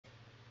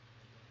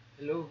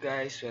Hello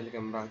guys,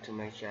 welcome back to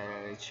my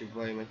channel. It's your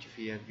boy Mathew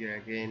here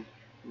again.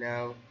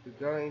 Now we're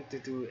going to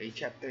do a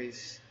chapter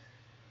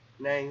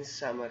 9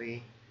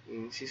 summary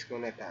in Cisco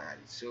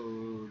Nataan. So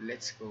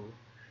let's go.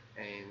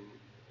 And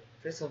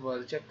first of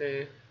all,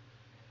 chapter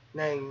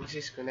 9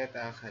 Cisco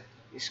Nataan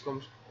is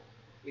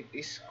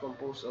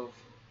composed of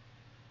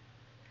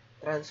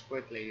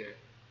transport layer.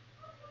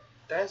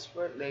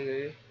 Transport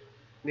layer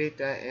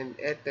data and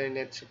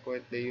Ethernet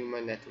support the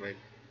human network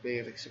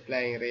by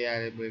supplying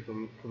reliable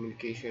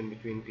communication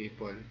between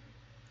people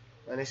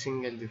on a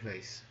single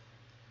device.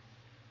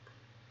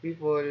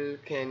 People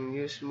can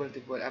use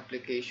multiple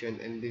applications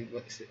and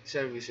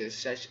services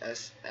such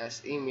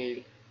as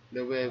email,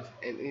 the web,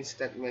 and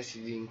instant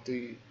messaging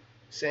to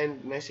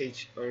send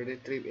message or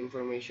retrieve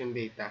information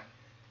data,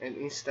 and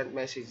instant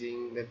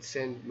messaging that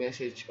send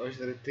message or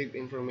retrieve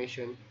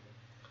information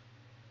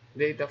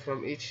data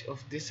from each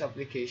of these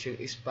applications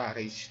is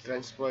packaged,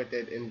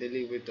 transported, and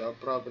delivered to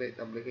appropriate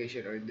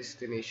application or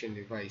destination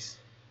device.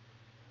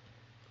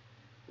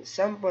 The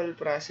sample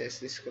process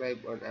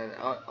described on an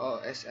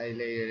OSI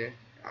layer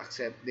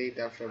accept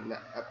data from the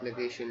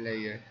application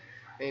layer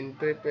and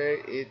prepare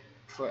it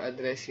for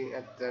addressing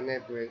at the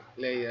network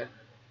layer,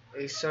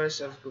 a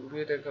source of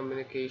computer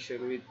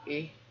communication with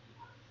a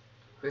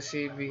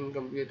receiving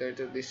computer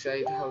to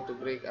decide how to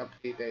break up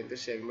data into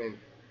segments,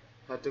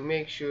 how to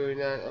make sure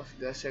none of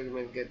the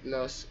segments get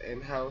lost,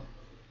 and how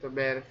to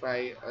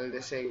verify all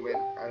the segments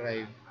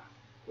arrive.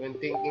 When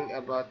thinking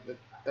about the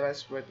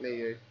transport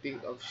layer,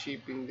 think of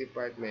shipping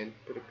department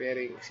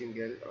preparing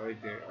single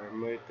order or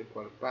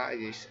multiple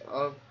packages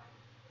of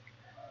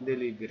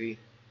delivery.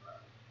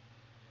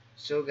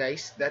 So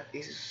guys, that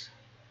is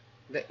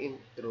the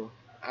intro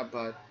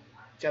about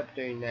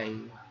chapter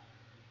 9.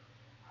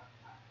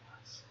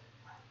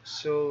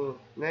 So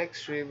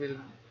next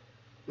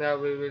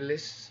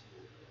let's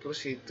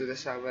proceed to the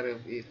summary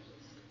of it.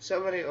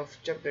 Summary of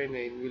chapter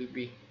 9 will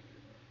be,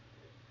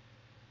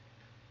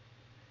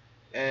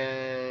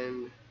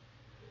 and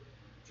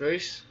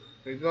first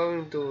we're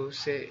going to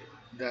say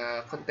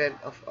the content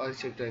of all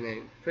chapter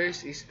 9.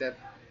 First is that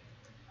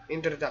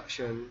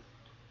introduction,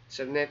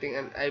 subnetting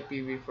an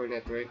IPv4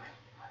 network,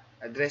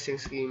 addressing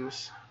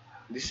schemes,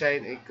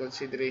 design a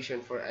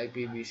consideration for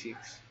IPv6,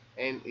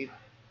 and it.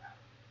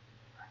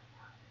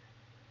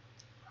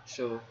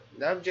 So,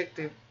 the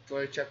objective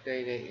for chapter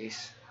 9 is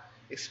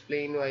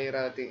explain why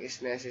routing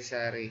is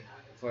necessary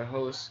for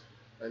hosts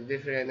on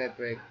different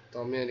networks to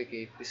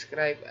communicate,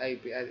 describe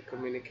IP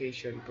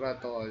communication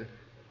protocol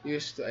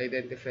used to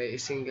identify a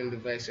single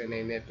device on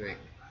a network.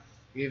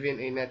 Given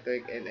a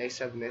network and a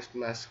subnet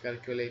must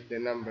calculate the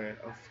number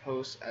of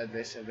host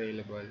address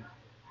available.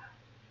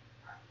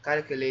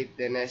 Calculate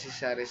the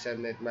necessary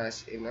subnet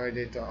mask in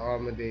order to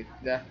accommodate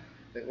the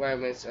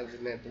requirements of the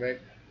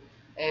network,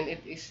 and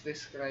it is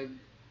described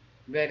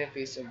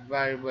benefits of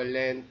variable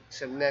length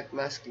subnet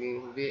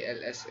masking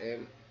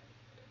 (VLSM).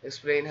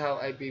 Explain how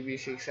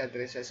IPv6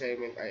 address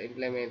assignment are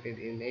implemented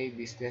in a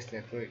business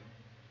network.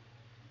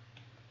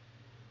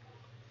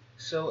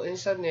 So in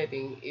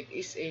subnetting, it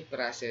is a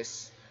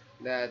process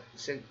that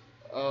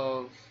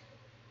of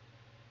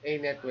a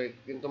network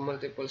into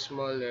multiple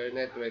smaller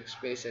network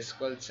spaces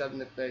called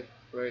subnet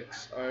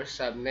networks or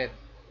subnet.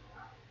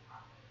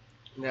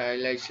 They are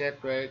large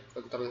network,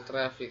 control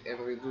traffic, and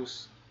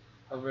reduce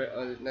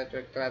overall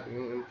network traffic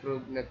and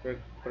improve network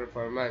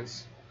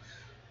performance.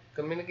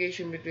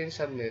 Communication between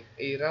subnet.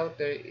 A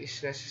router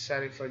is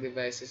necessary for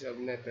devices of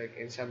network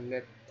and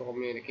subnet to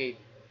communicate.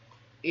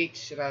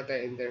 Each router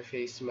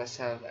interface must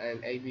have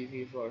an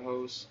IPv4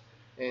 host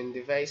and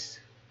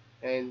device,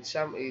 and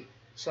some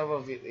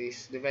of it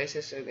is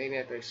devices on a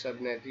network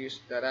subnet use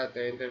the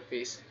router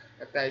interface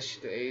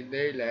attached to a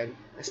their LAN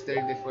as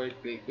their default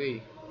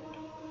gateway.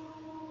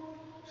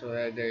 So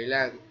their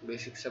LAN,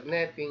 basic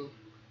subnetting,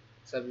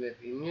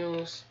 subnetting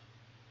news,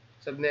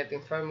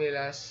 subnetting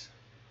formulas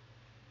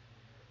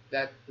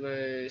that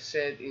were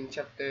said in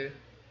chapter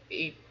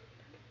 8,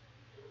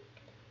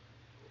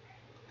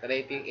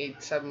 creating 8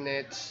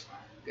 subnets,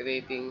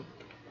 creating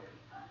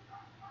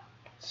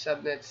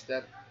subnets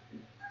that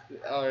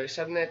or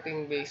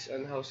subnetting based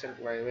on host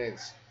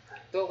requirements.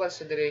 Two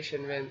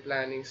consideration when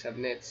planning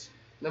subnets.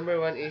 Number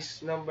one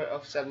is number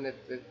of subnet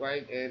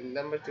required, and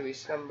number two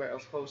is number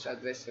of host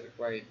address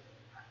required.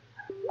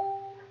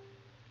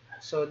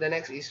 So the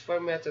next is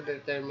formula to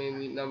determine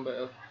the number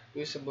of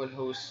usable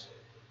hosts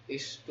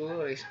is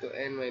 2 raised to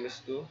n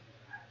minus 2.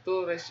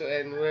 2 raised to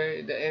n,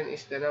 where the n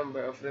is the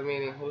number of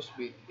remaining host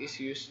bit, is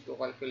used to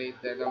calculate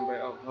the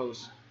number of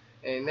hosts.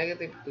 And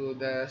negative 2,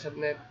 the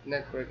subnet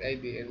network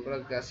ID and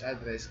broadcast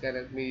address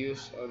cannot be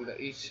used on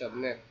each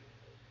subnet.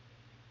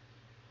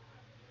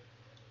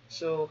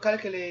 So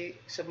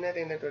calculate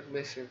subnetting network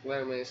based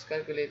requirements.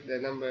 Calculate the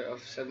number of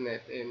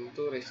subnet in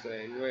 2 raised to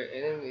n, where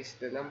n is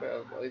the number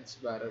of bits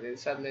borrowed and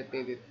subnet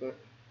needed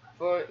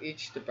for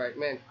each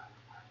department.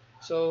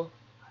 So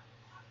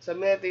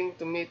subnetting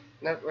to meet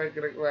network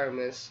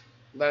requirements,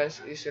 balance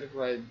is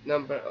required.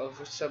 Number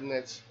of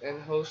subnets and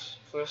hosts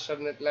for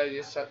subnet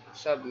largest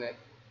subnet,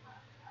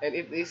 and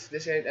it is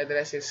designed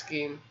addressing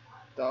scheme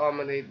to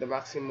accommodate the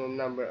maximum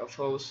number of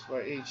hosts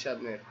for each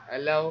subnet.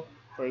 Allow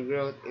for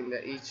growth in the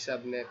each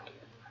subnet.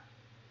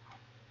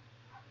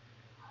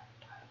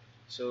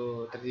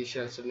 So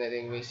traditional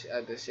subnetting with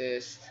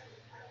addresses.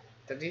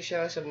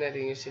 Traditional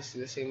subnetting uses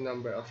the same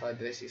number of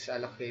addresses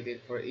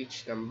allocated for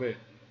each number,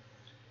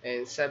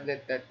 and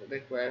subnet that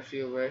require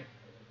fewer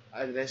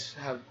addresses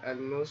have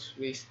unused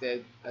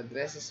wasted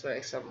addresses. For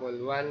example,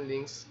 one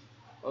links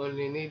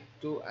only need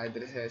two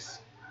addresses.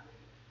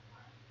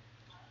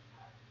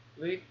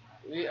 We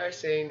we are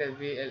saying that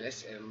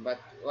VLSM, but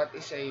what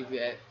is a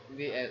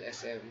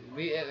VLSM?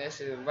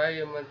 VLSM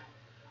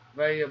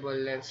variable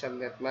length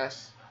subnet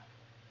mask.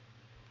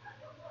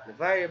 The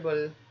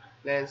variable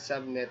length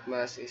subnet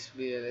mask is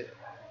VL.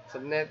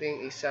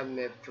 Subnetting a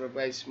subnet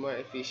provides more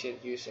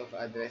efficient use of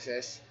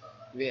addresses.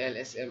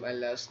 VLSM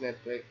allows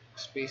network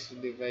space to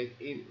divide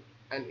in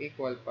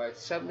unequal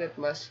parts. Subnet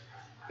mask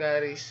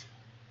carries,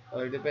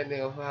 or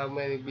depending on how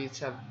many bits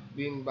have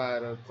been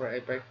borrowed for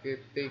a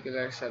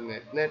particular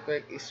subnet.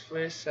 Network is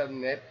first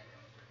subnet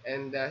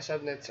and the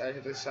subnets are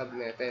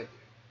resubnetted.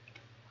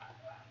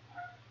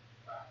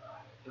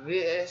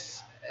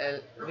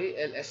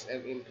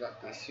 VLSM in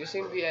practice.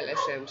 Using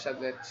VLSM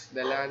subnets,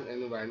 the LAN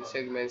and WAN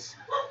segments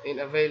in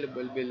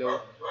available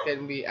below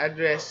can be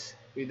addressed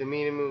with the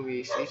minimum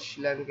ways. Each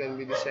LAN can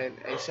be designed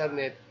a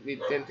subnet with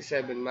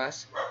 27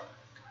 masks.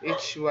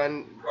 Each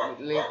one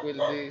link will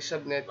be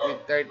subnet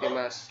with 30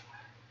 masks.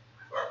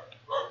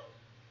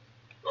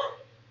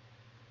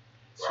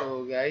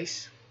 So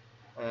guys,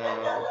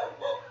 uh,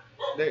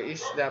 there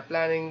is the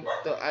planning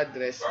to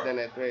address the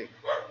network.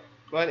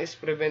 One is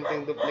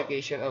preventing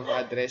duplication of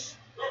address.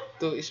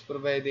 Two is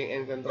providing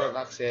and control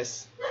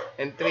access.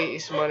 And three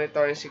is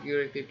monitoring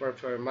security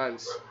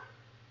performance.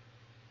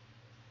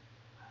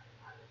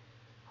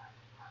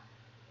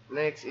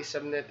 Next is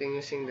subnetting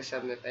using the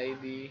subnet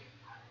ID,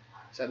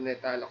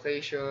 subnet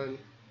allocation,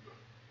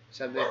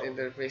 subnet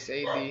interface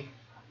ID.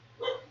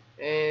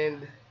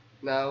 And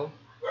now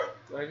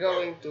we're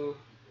going to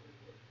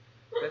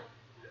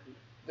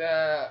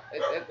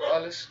it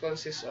always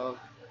consists of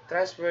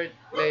transport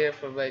layer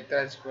provide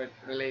transport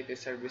related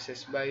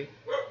services by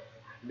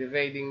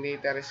dividing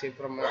data received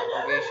from an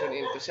application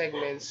into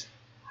segments,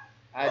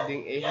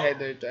 adding a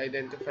header to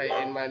identify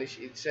and manage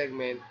each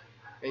segment,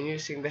 and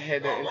using the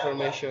header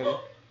information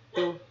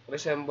to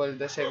reassemble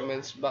the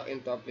segments back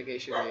into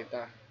application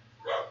data.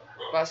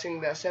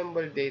 Passing the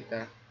assembled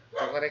data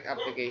to correct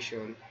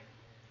application.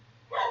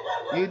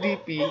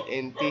 UDP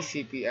and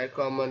TCP are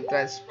common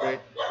transport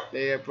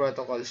layer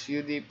protocols.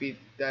 UDP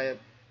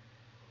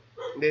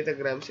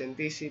datagrams and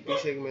TCP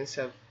segments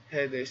have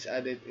headers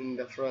added in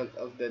the front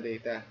of the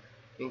data.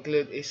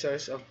 Include a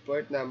source of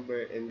port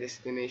number and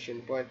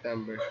destination port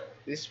number.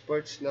 This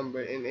port's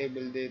number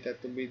enable data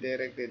to be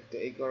directed to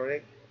a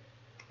correct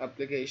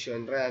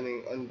application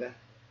running on the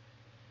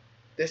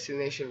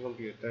destination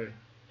computer.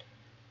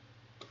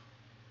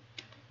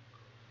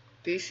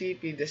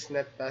 TCP does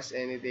not pass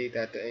any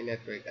data to a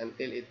network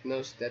until it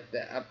knows that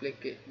the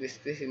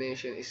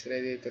destination is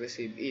ready to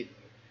receive it.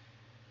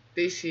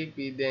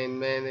 TCP then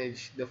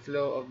manages the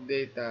flow of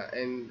data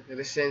and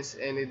resends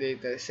any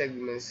data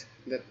segments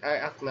that are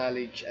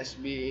acknowledged as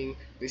being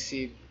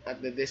received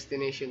at the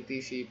destination.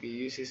 TCP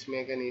uses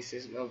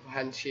mechanisms of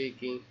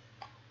handshaking,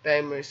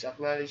 timers,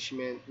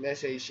 acknowledgement,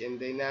 message, and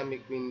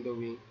dynamic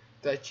windowing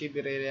to achieve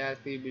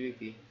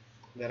reliability.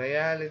 The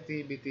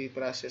reliability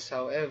process,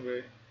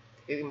 however,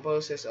 it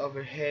imposes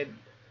overhead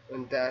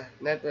on the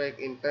network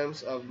in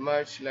terms of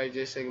much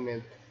larger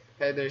segment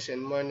headers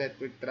and more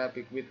network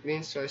traffic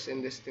between source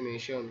and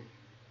destination.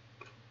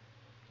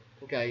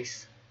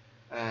 Guys,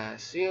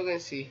 so you can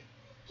see,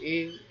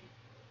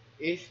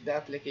 if the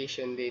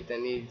application data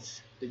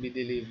needs to be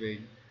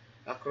delivered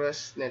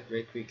across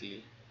network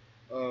quickly,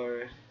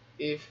 or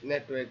if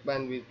network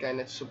bandwidth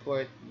cannot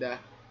support the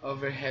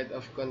overhead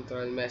of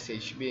control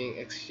message being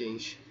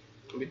exchanged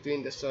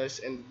between the source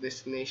and the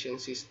destination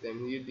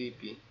system,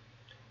 UDP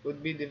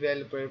would be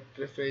developer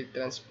preferred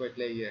transport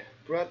layer.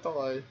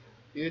 Protocol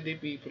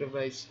UDP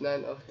provides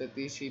none of the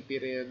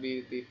TCP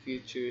reliability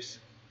features.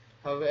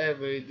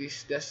 However,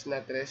 this does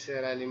not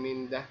necessarily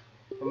mean the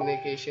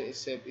communication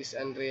itself is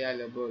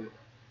unreliable.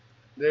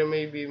 There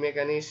may be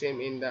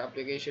mechanism in the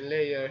application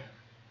layer,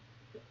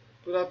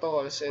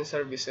 protocols, and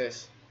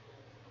services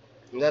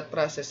that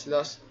process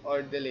lost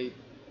or delayed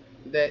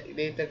the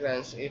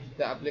datagrams if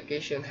the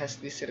application has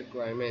these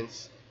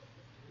requirements.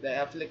 The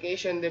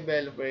application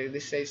developer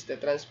decides the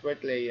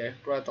transport layer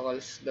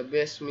protocols that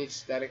best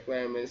meets the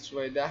requirements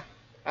for the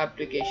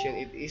application.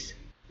 It is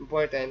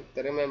important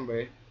to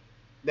remember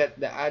that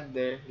the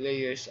other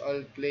layers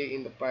all play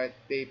in the part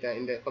data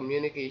in the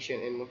communication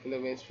and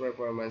influence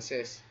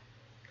performances.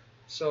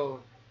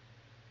 So,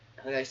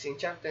 guys, in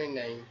chapter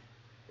 9,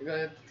 we're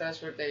going to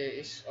transport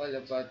layer is all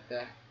about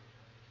the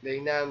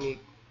dynamic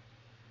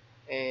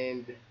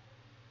and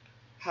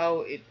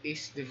how it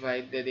is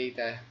divide the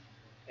data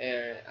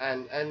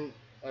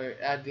or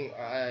adding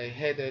a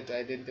header to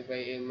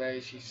identify and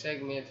merge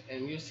segment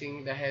and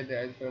using the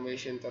header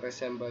information to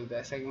reassemble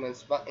the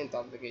segments back into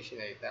application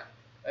data.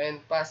 and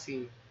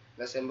passing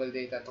the assembled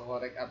data to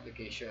correct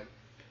application.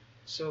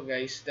 So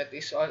guys, that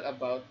is all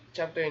about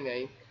chapter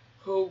 9.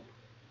 Hope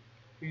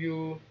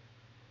you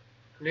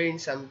learn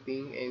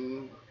something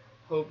and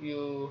hope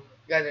you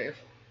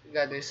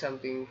gather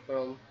something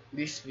from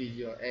this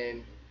video,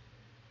 and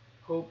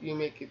hope you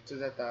make it to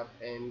the top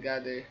and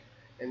gather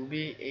and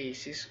be a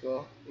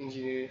Cisco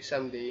engineer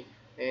someday.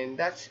 And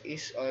that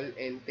is all,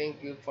 and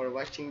thank you for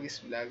watching this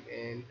vlog.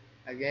 And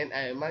again,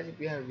 I am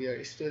Mathew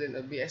Javier, student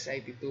of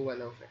BSIT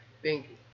 215. Thank you.